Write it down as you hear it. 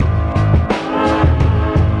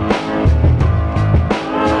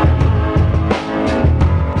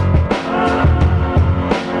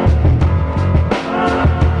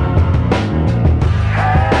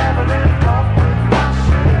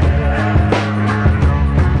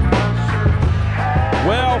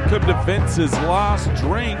Vince's Last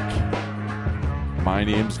Drink. My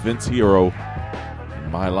name's Vince Hero.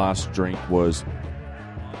 My last drink was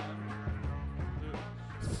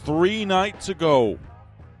 3 nights ago.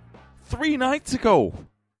 3 nights ago.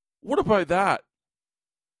 What about that?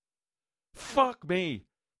 Fuck me.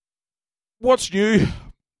 What's new?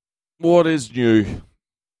 What is new?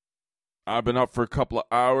 I've been up for a couple of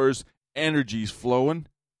hours. Energy's flowing.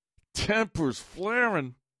 Temper's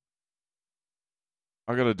flaring.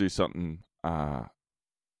 I gotta do something. I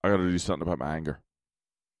gotta do something about my anger.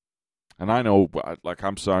 And I know, like,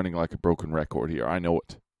 I'm sounding like a broken record here. I know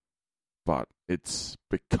it. But it's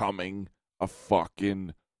becoming a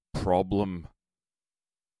fucking problem.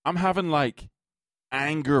 I'm having, like,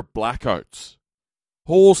 anger blackouts.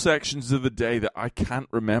 Whole sections of the day that I can't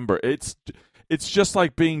remember. It's just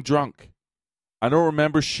like being drunk. I don't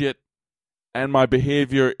remember shit, and my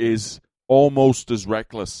behavior is almost as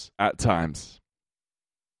reckless at times.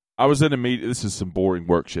 I was in a meeting. This is some boring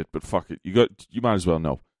work shit, but fuck it. You might as well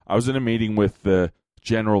know. I was in a meeting with the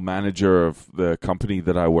general manager of the company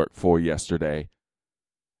that I work for yesterday,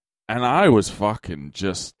 and I was fucking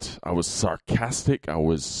I was sarcastic. I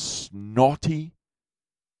was snotty.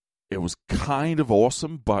 It was kind of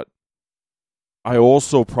awesome, but I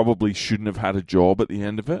also probably shouldn't have had a job at the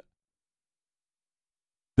end of it.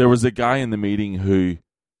 There was a guy in the meeting who,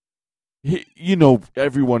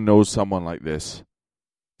 everyone knows someone like this.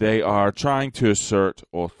 They are trying to assert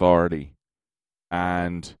authority,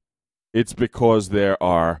 and it's because there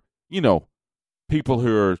are, people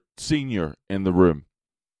who are senior in the room.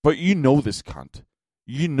 But you know this cunt.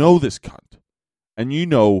 You know this cunt. And you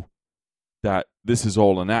know that this is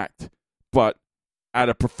all an act. But at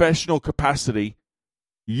a professional capacity,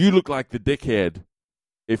 you look like the dickhead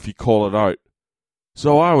if you call it out.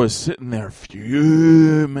 So I was sitting there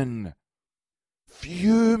fuming.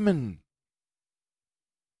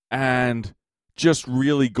 And just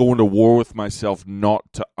really going to war with myself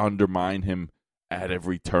not to undermine him at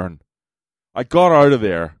every turn. I got out of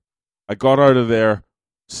there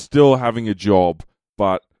still having a job,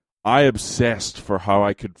 but I obsessed for how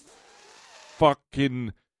I could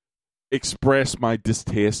fucking express my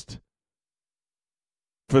distaste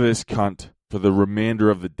for this cunt for the remainder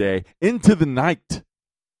of the day. Into the night.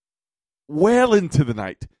 Well into the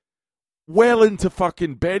night. Well into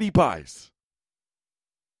fucking Betty Buys.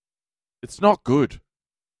 It's not good.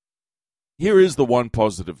 Here is the one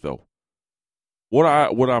positive, though. What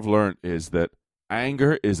I've learned is that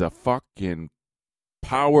anger is a fucking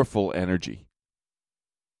powerful energy.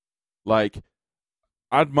 Like,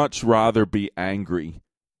 I'd much rather be angry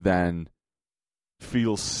than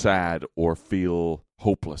feel sad or feel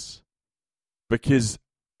hopeless. Because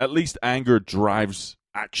at least anger drives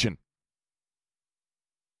action.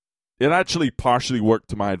 It actually partially worked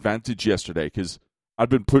to my advantage yesterday because I'd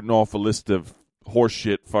been putting off a list of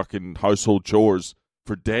horseshit fucking household chores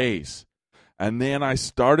for days. And then I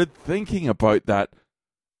started thinking about that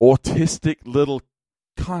autistic little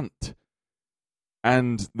cunt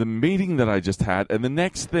and the meeting that I just had. And the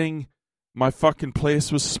next thing, my fucking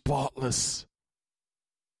place was spotless.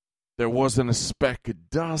 There wasn't a speck of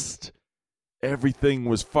dust. Everything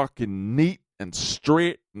was fucking neat and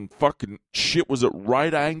straight and fucking shit was at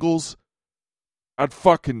right angles. I'd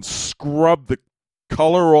fucking scrubbed the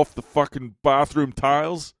color off the fucking bathroom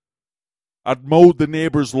tiles. I'd mowed the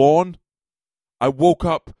neighbor's lawn. I woke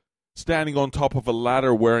up standing on top of a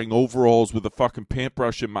ladder wearing overalls with a fucking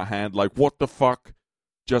paintbrush in my hand like, what the fuck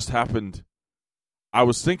just happened? I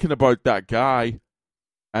was thinking about that guy,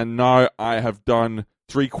 and now I have done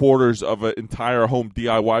 3/4 of an entire home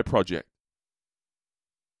DIY project.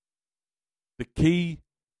 The key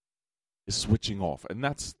is switching off, and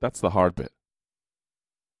that's the hard bit.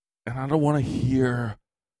 And I don't want to hear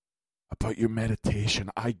about your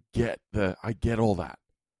meditation. I get all that.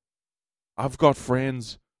 I've got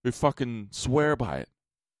friends who fucking swear by it.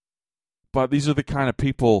 But these are the kind of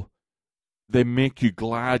people, they make you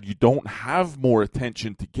glad you don't have more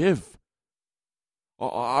attention to give.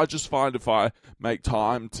 I just find if I make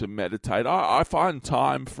time to meditate, I find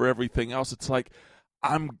time for everything else. It's like,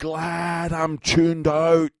 I'm glad I'm tuned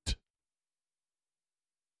out.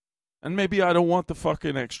 And maybe I don't want the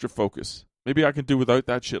fucking extra focus. Maybe I can do without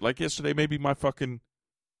that shit. Like yesterday, maybe my fucking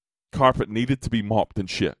carpet needed to be mopped and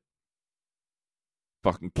shit.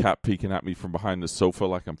 Fucking cat peeking at me from behind the sofa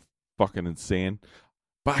like I'm fucking insane.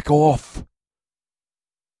 Back off.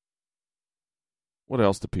 What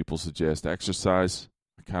else do people suggest? Exercise.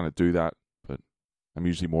 I kind of do that, but I'm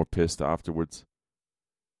usually more pissed afterwards.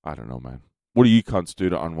 I don't know, man. What do you cunts do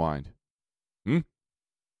to unwind?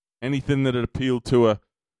 Anything that appealed to a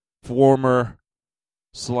former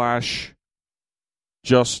 /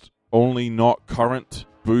 just only not current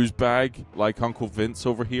booze bag like Uncle Vince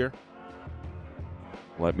over here?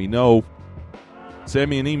 Let me know. Send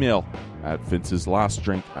me an email at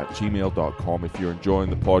vinceslastdrink@gmail.com if you're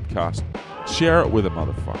enjoying the podcast. Share it with a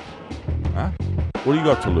motherfucker. Huh? What do you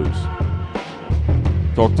got to lose?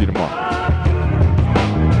 Talk to you tomorrow.